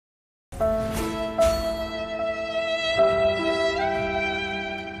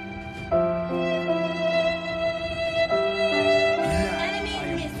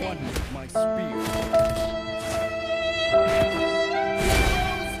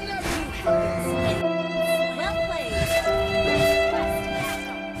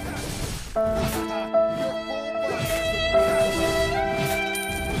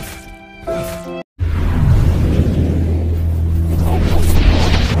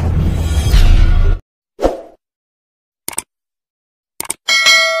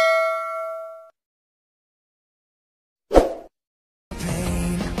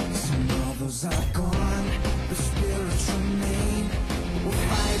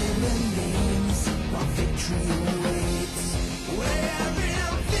names while victory waits. We're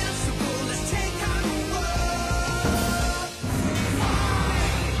invincible, let's take on the world.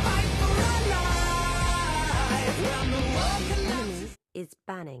 Fight for our lives when the world collapses. Is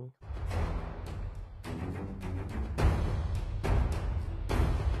banning.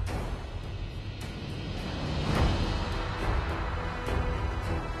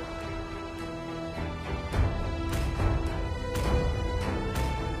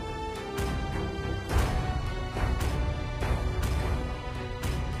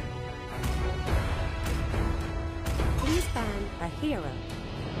 Please ban a hero.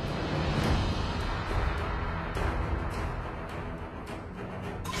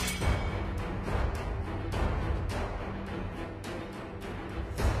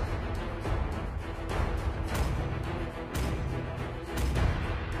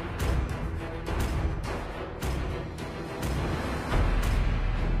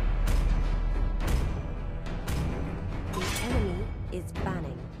 The enemy is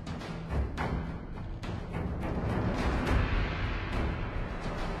banning.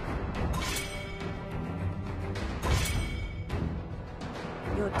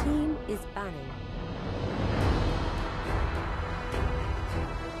 Your team is banning.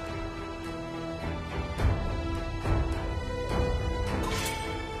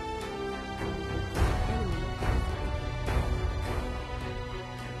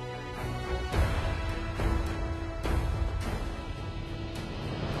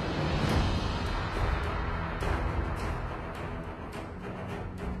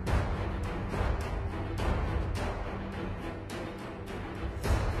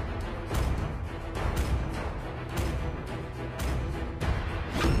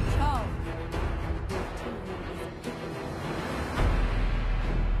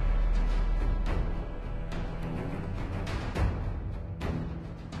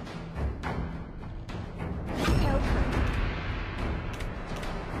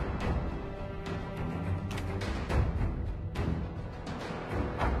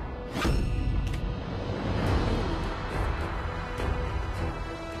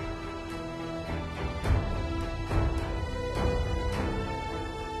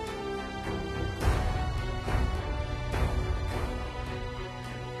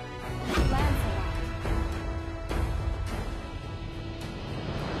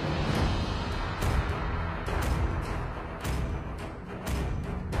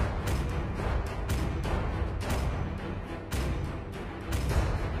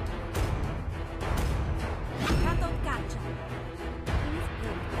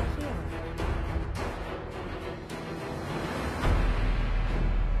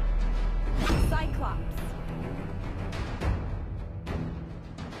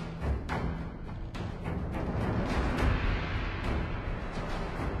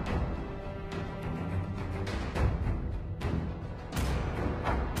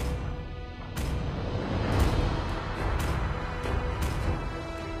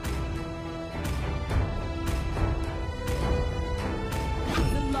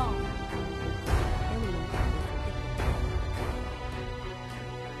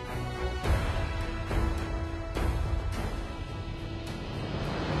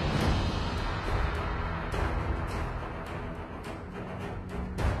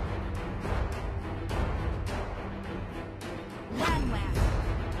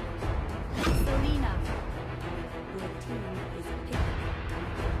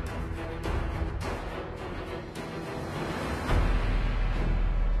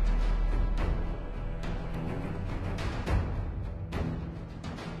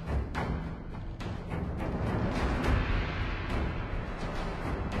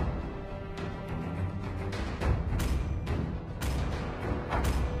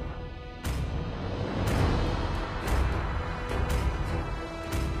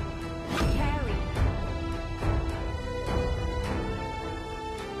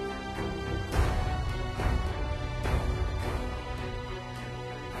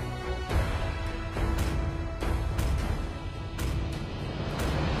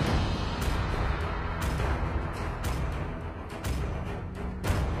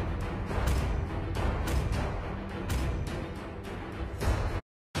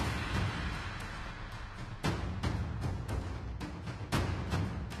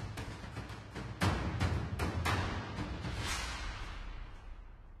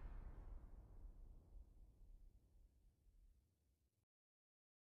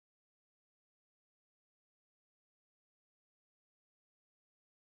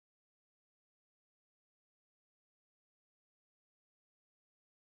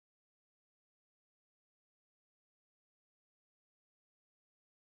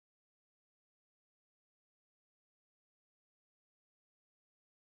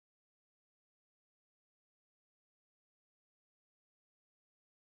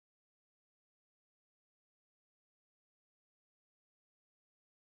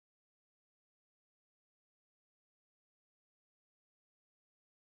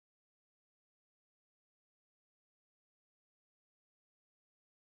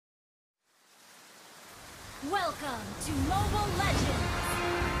 Welcome to Mobile Legends!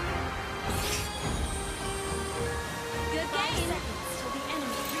 Good game! 5 seconds till the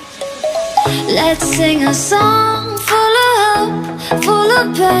enemy reaches the battle. Let's sing a song full of hope, full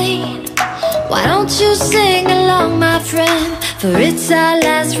of pain. Why don't you sing along, my friend? For it's our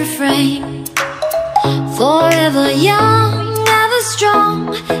last refrain. Forever young, ever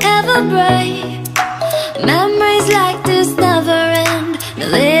strong, ever brave. Memories like this never end. No,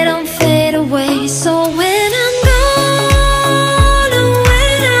 they don't fade away. So when I'm gone, oh,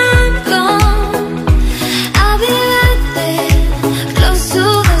 when I'm gone, I'll be right there, close to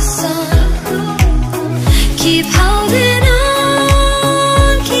the sun. Keep holding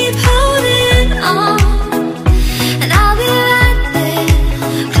on, keep holding on, and I'll be right there,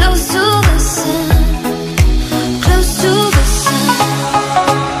 close to the sun, close to the sun.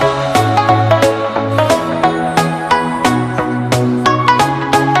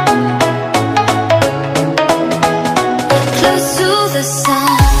 Close to the sun.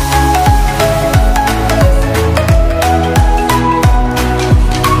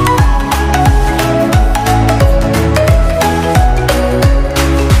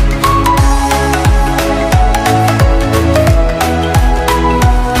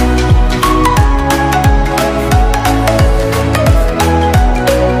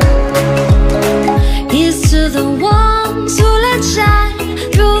 Here's to the ones who let shine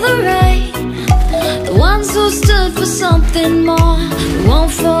through the rain, the ones who stood for something more. We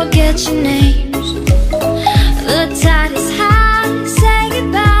won't forget your names. The tide is high, say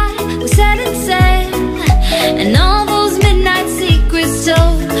goodbye, we set it sail, and all those midnight secrets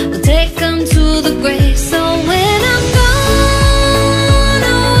told, we'll take them to the grave. So when I'm gone,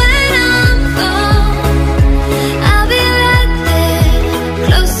 oh, when I'm gone, I'll be right there,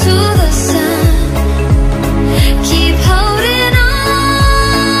 close to the sun. Keep holding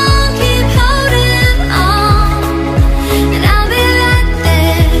on, keep holding on, and I'll be right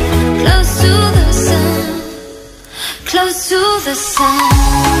there, close to the sun, close to the sun. Close to the sun.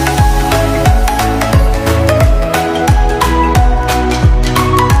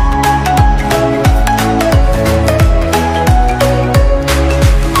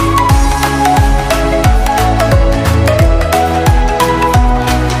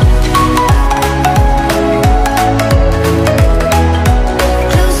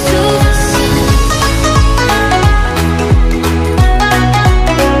 Close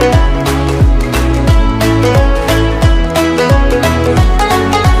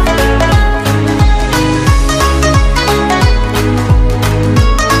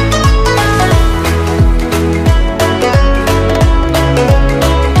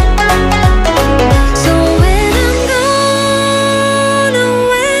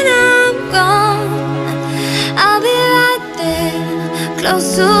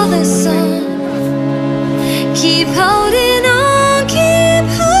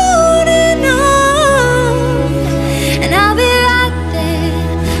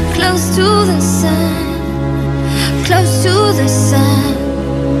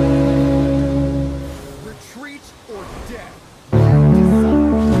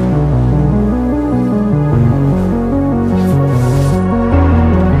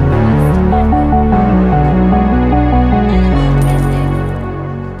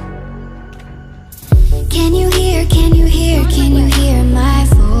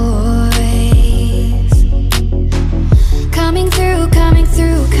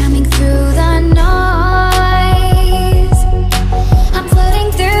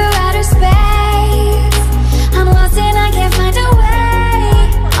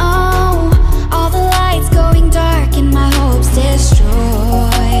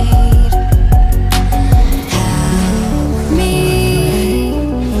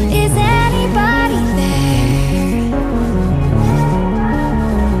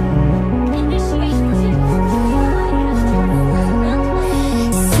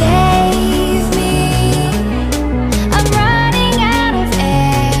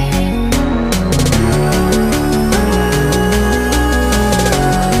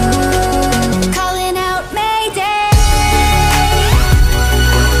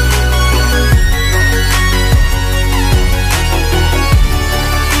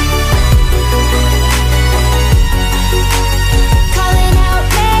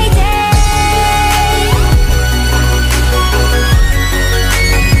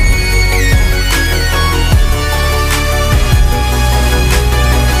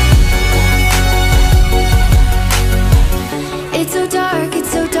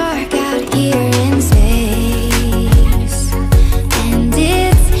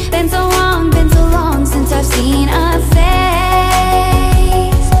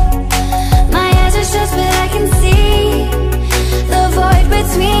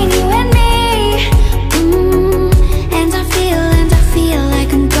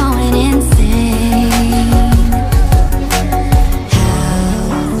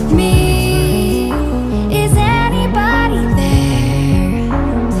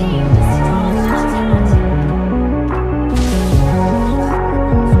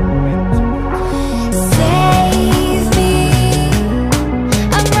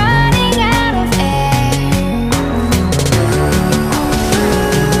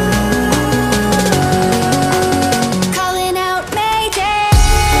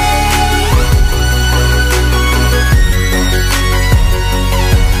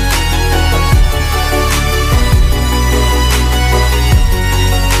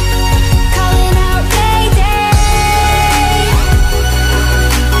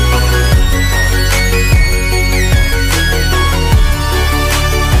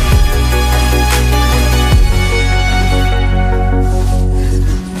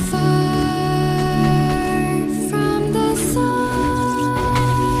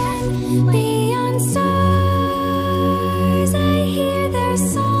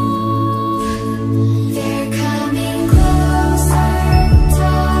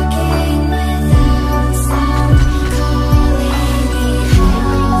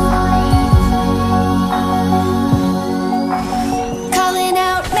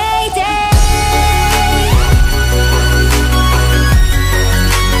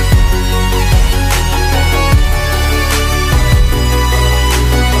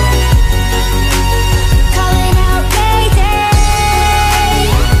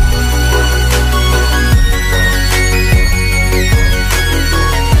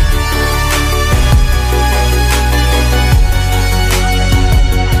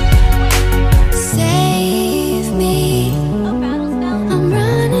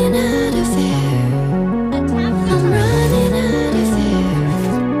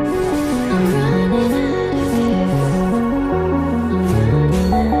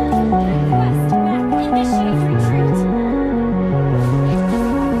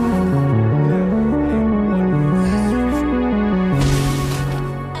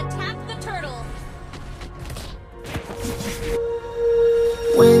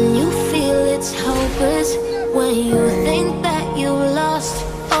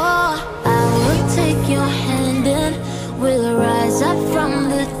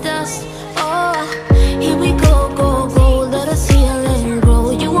the dust. Oh, here we go, go, go. Let us heal and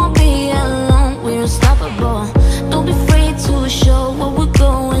grow. You won't be alone, we're unstoppable. Don't be afraid to show what we're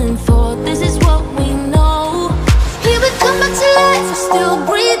going for. This is what we know. Here we come back to life, we're still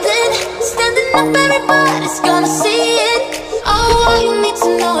breathing. Standing up, everybody's gonna see it. Oh, all you need to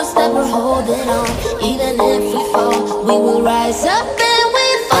know is that we're holding on. Even if we fall, we will rise up and we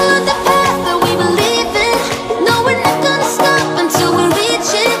follow the path that we believe in. No, we're not gonna stop until we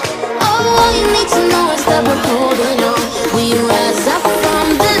reach it. Oh, all you need to know is that we're holding on. We rise up from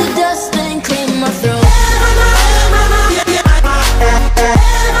the dust and claim our throne.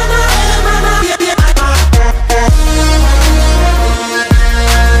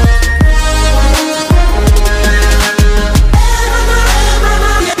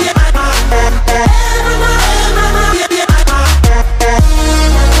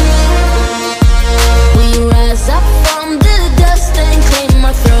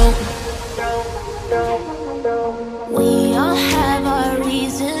 We all have our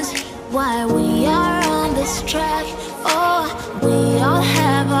reasons why we are on this track. Oh, we all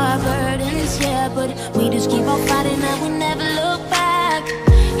have our burdens, yeah, but we just keep on fighting and we never look back.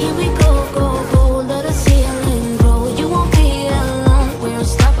 Here we go, go, go, let us heal and grow. You won't be alone, we're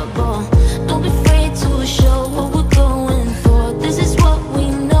unstoppable. Don't be afraid to show what we're going for. This is what we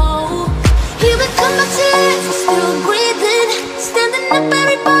know. Here we come back to life, we're still breathing. Standing up,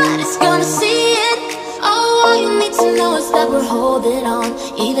 everybody's gonna see it. Oh, all you need to know is that we're holding on.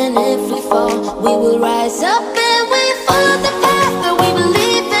 Even if we fall, we will rise up and we follow the path that we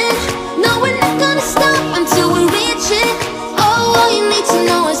believe in. No, we're not gonna stop until we reach it. Oh, all you need to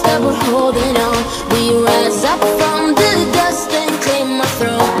know is that we're holding on. We rise up from the dust and claim our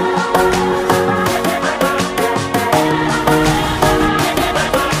throne.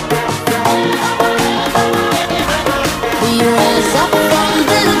 We rise up from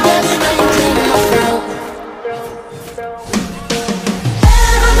the dust and claim our throne.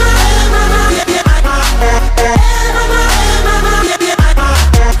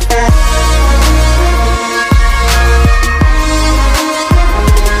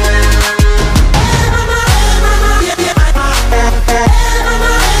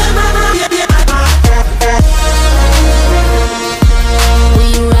 We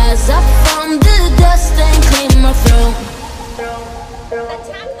rise up from the dust and claim our throne.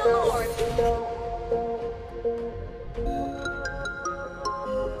 Attack the Lord.